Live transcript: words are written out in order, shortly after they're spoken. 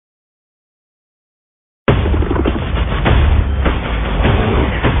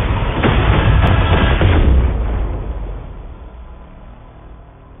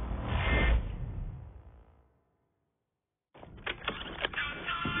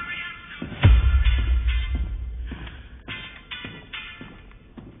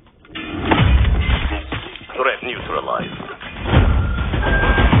realize.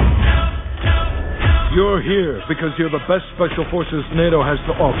 You're here because you're the best special forces NATO has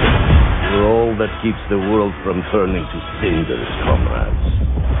to offer. You're all that keeps the world from turning to cinders, comrades.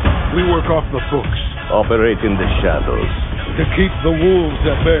 We work off the books. Operate in the shadows. To keep the wolves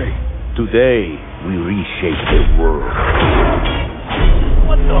at bay. Today, we reshape the world.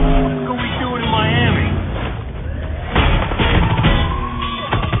 What the fuck are we doing in Miami?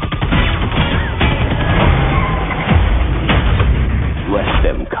 Let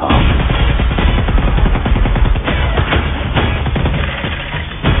them come.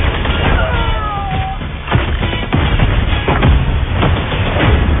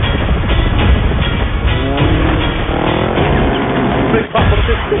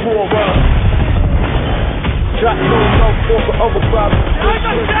 The war run. Shot through no force or other problems.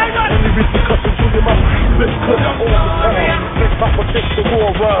 Only repercussions to your mouth. Split clip all the time. Big Papa takes the war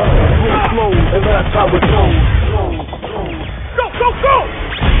run. Real slow, and that's how it goes. Go, go, go!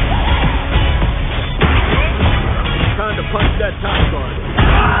 Time to punch that time card.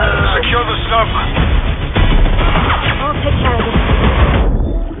 Secure the sub. I'll take care of this.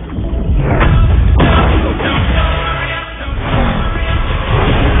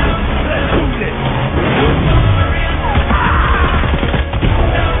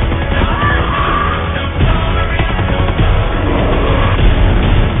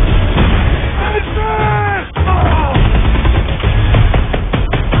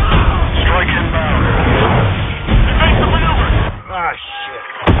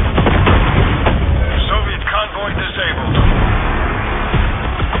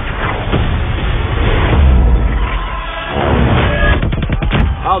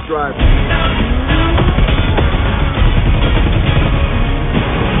 I'll drive.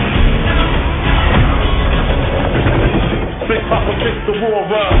 Big Papa takes the war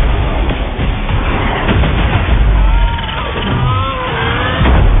run.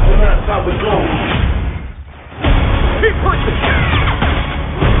 And that's how it goes. Keep pushing.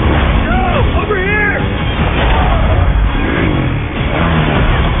 No, over here.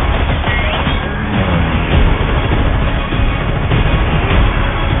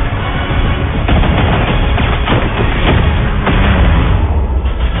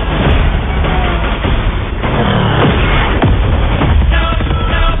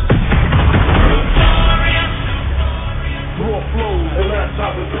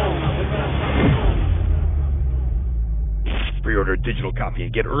 Pre-order a digital copy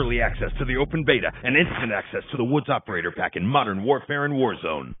and get early access to the open beta and instant access to the Woods Operator Pack in Modern Warfare and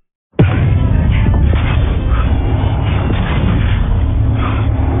Warzone.